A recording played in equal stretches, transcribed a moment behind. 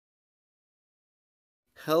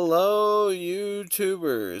Hello,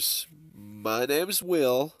 YouTubers. My name's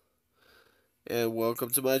Will, and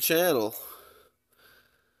welcome to my channel.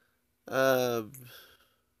 Um,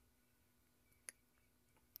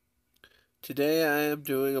 Today I am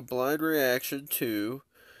doing a blind reaction to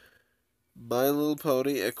My Little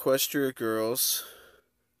Pony Equestria Girls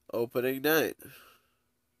opening night.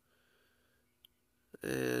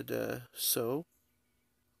 And so,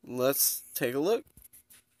 let's take a look.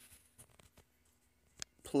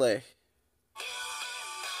 Play.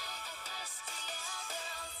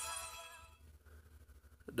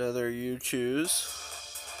 Another You Choose.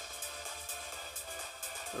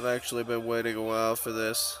 I've actually been waiting a while for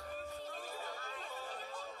this.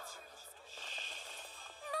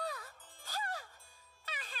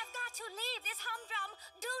 To leave this humdrum,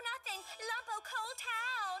 do-nothing, lumpo-coal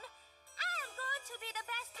town. I am going to be the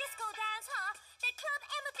best disco dancer that Club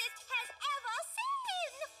Amethyst has ever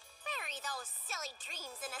seen. Bury those silly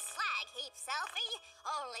dreams in a slag heap, Selfie.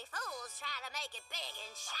 Only fools try to make it big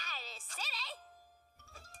in Shiny City.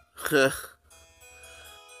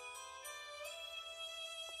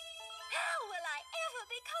 How will I ever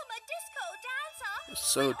become a disco dancer?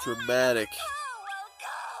 So dramatic.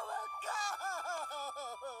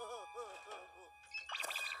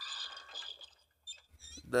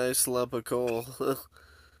 Nice lump of coal. Your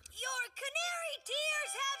canary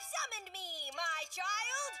tears have summoned me, my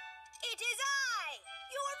child. It is I,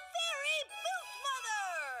 your fairy boot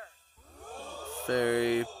mother.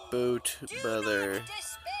 Fairy boot mother. Do not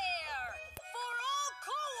despair, for all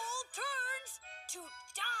coal turns to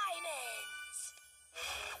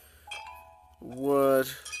diamonds. What?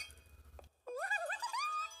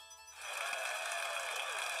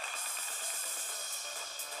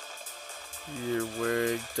 You're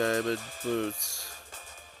wearing diamond boots.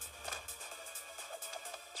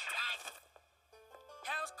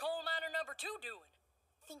 How's coal miner number 2 doing?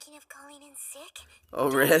 Thinking of calling in sick?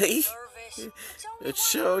 Already? Nervous. It's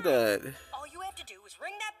showtime. All you have to do is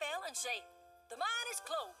ring that bell and say, "The mine is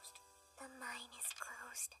closed." The mine is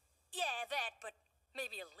closed? Yeah, that, but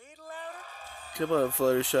maybe a little louder. Come on,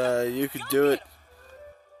 Fluttershy, you can do it.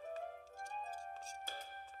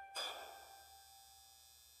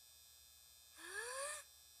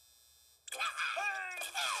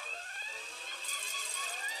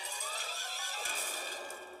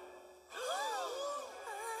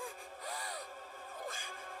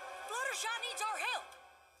 Fluttershy needs our help.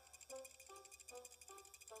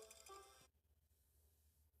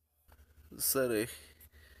 Sunny.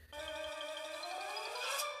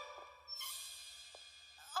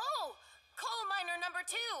 Oh, coal miner number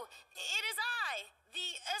 2. It is I, the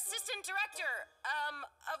assistant director,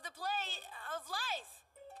 of the play of life.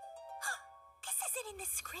 This isn't in the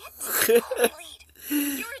script. Lead.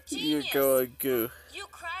 You're a You're genius. going goo. You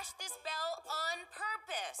crashed this bell on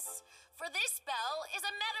purpose. For this bell is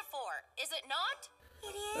a metaphor, is it not?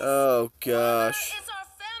 It is. Oh gosh. It's our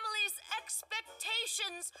family's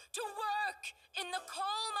expectations to work in the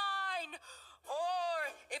coal mine.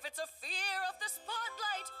 Or if it's a fear of the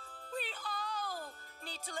spotlight, we all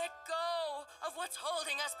need to let go of what's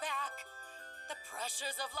holding us back. The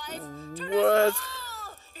pressures of life turn What? us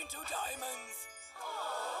all into diamonds.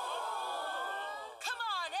 Come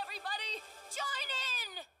on, everybody, join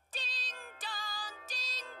in. Ding dong,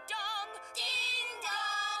 ding dong, ding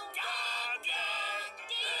dong, ding ding,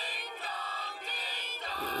 ding dong, ding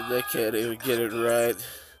dong. They can't even get it right.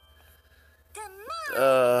 The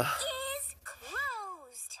mine is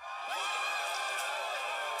closed.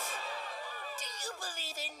 Do you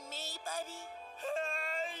believe in me, buddy?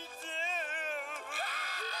 I do.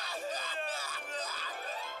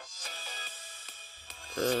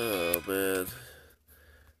 Oh man.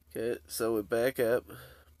 Okay, so we back up.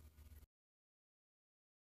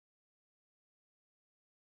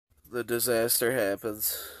 The disaster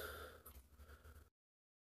happens.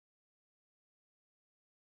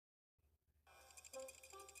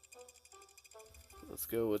 Let's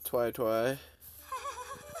go with Twi Twi.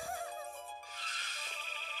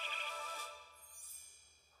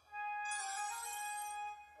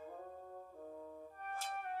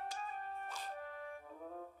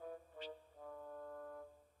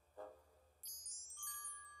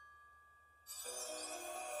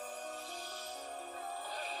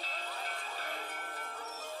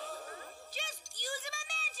 Just using my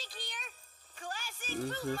magic here. Classic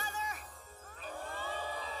boot mother.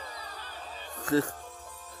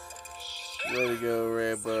 Way to go,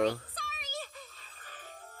 Rambo. Sorry.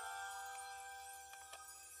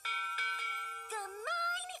 The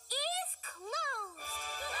mine is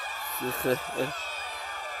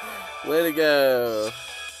closed. Way to go.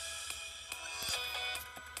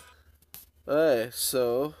 Alright,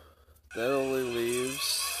 so that only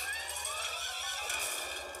leaves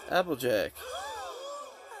Applejack.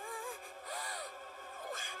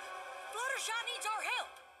 Fluttershy needs our help.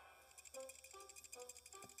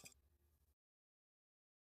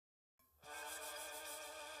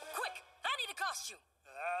 Quick, I need a costume.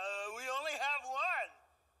 We only have one.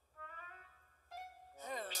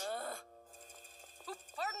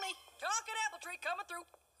 Pardon me. Talking apple tree coming through.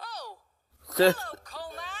 Oh, hello,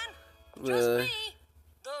 coal mine. Just Really? me,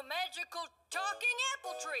 the magical talking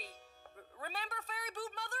apple tree. Remember, Fairy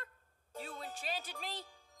Boot Mother? You enchanted me.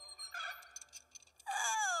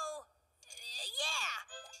 Oh, yeah.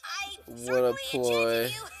 I What a certainly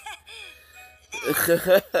ploy.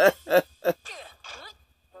 enchanted you.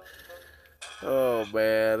 Oh,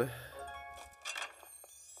 man.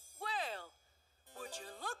 Well, would you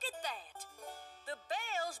look at that? The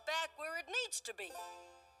bell's back where it needs to be.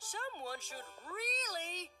 Someone should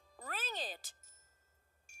really ring it.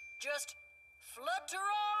 Just flutter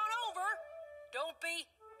on over. Don't be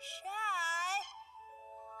shy.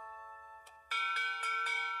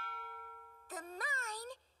 The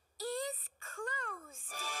mine is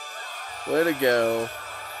closed. Way to go.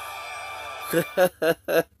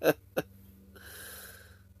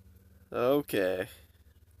 Okay.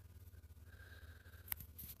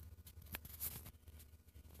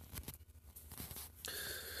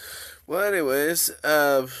 Well, anyways,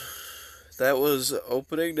 that was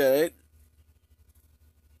opening night.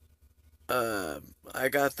 I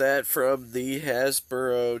got that from the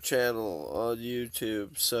Hasbro channel on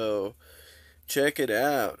YouTube, so check it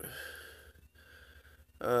out.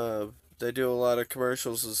 They do a lot of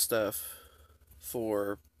commercials and stuff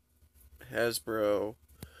for Hasbro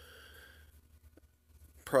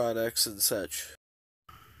products and such.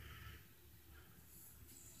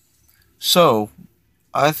 So,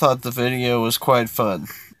 I thought the video was quite fun.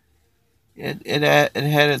 It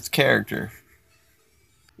had its character.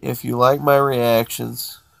 If you like my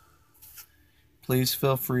reactions, please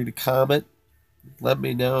feel free to comment. Let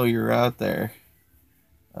me know you're out there.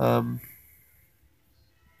 If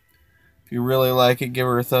you really like it, give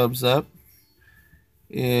her a thumbs up.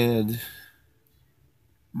 And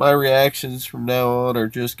my reactions from now on are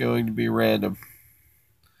just going to be random.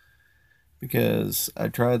 Because I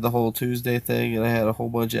tried the whole Tuesday thing and I had a whole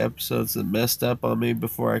bunch of episodes that messed up on me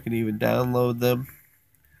before I could even download them.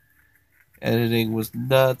 Editing was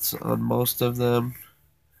nuts on most of them.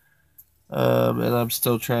 And I'm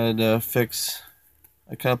still trying to fix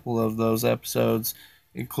a couple of those episodes,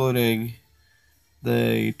 including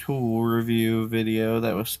the tool review video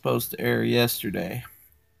that was supposed to air yesterday.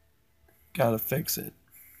 Gotta fix it.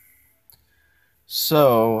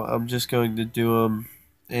 So, I'm just going to do them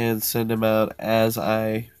and send them out as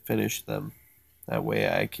I finish them. That way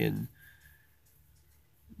I can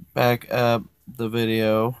back up the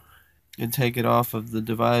video and take it off of the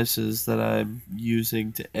devices that I'm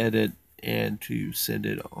using to edit and to send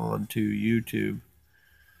it on to YouTube.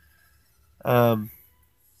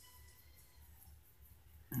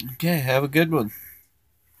 Okay, have a good one.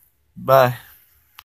 Bye.